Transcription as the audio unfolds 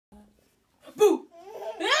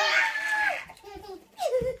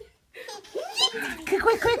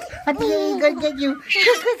quick. Auntie Yay's gonna get you.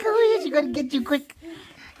 Quick, over here. She's gonna get you, quick.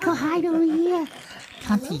 Go hide over here.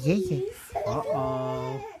 Auntie Yay.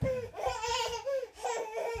 Uh-oh.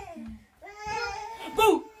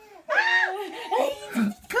 Boo!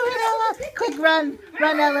 Come here, Ella. Quick, run.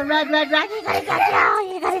 Run, Ella. Run. You're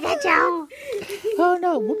gonna get you. Oh,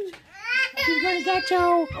 no. Whoops. She's gonna get you.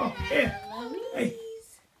 Oh, here. Hey.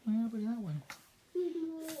 What happened to that one?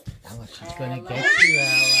 Ella, she's gonna get you,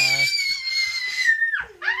 Ella.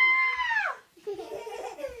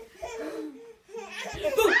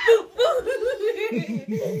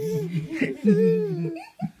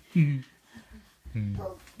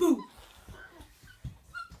 Boo!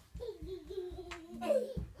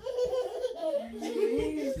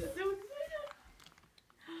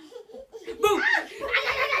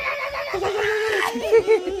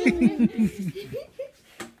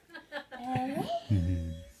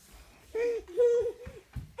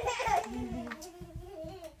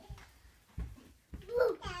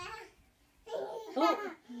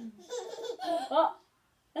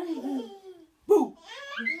 Boo!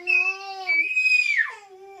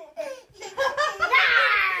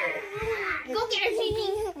 Go get her, Gigi.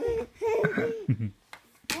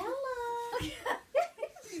 Ella.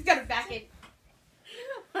 She's got to back it.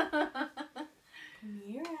 Come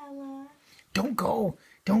here, Ella. Don't go.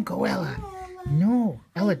 Don't go, Ella. No.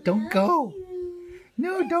 Ella, don't go.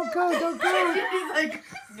 No, don't go. Don't go. He's like,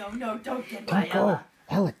 no, don't get by Don't go. Ella.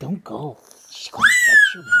 Ella, don't go. She's gonna get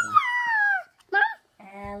you, Ella.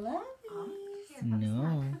 Ella.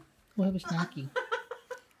 No. We'll have a snacky.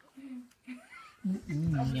 Yum.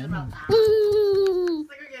 It's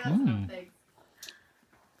like we're gonna have something.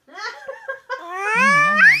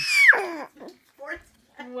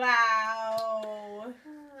 Wow.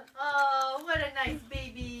 Oh, what a nice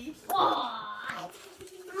baby.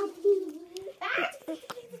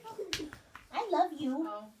 I love you.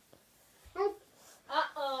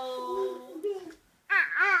 Uh-oh.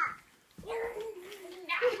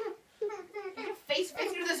 Your face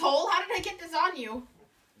fits through this hole? How did I get this on you?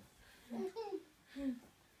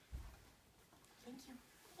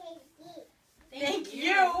 Thank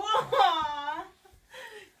you. Aww.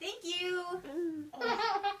 Thank you. Oh,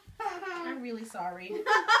 I'm really sorry.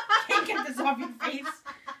 Can't get this off your face.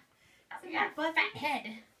 You got a butt fat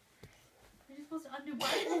head. You're supposed to undo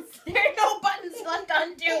buttons. There are no buttons left to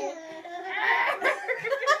undo.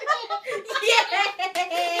 Yay!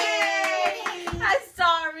 I'm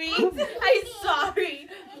sorry. I'm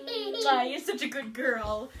sorry. You're such a good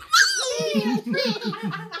girl.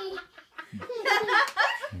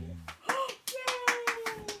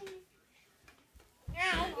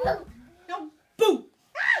 No, boo!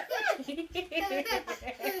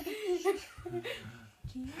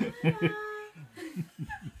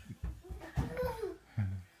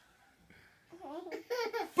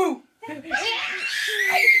 Boo!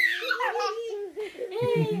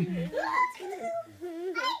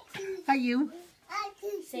 Are you?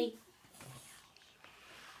 Say.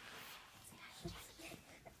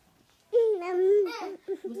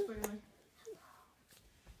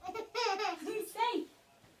 Say.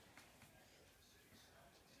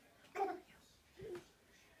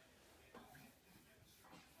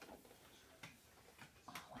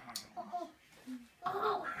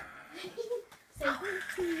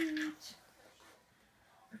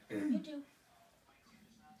 You do.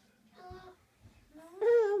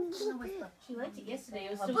 She liked it yesterday.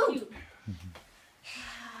 It was so cute.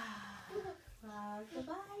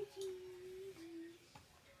 Goodbye, Gigi.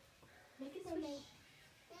 Make it swish.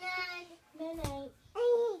 Night.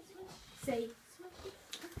 Say.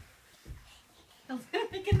 I was gonna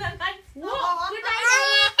make it that nice. What? Good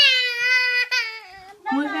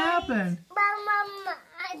night. What happened?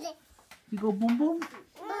 You go boom boom?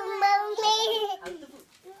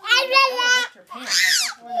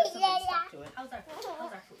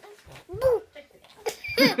 Boo.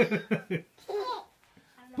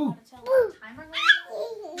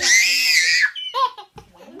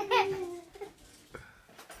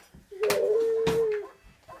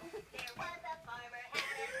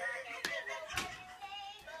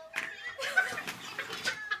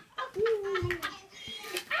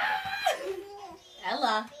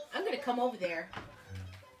 Ella, I'm gonna come over there.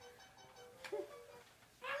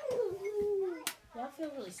 Well, I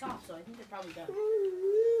feel really soft, so I think they're probably done.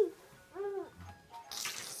 You're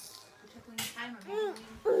checking the timer. Maybe you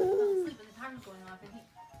fell asleep and the timer's going off. I think.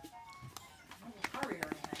 I don't hurry or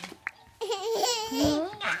anything.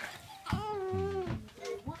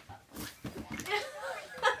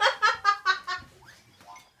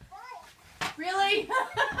 Really?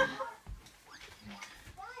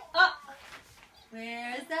 Oh,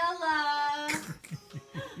 where's Ella?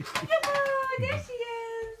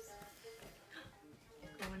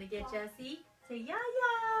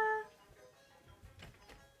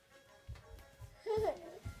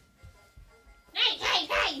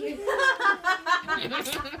 me.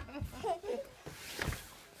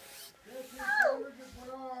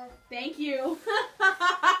 Thank you.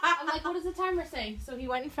 I'm like, what does the timer say? So he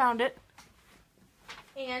went and found it.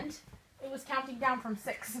 And it was counting down from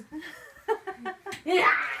 6. Yeah.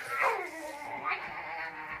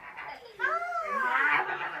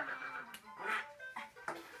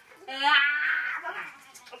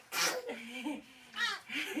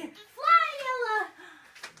 Fly, Ella!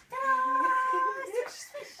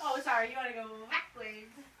 Oh, sorry. You want to go?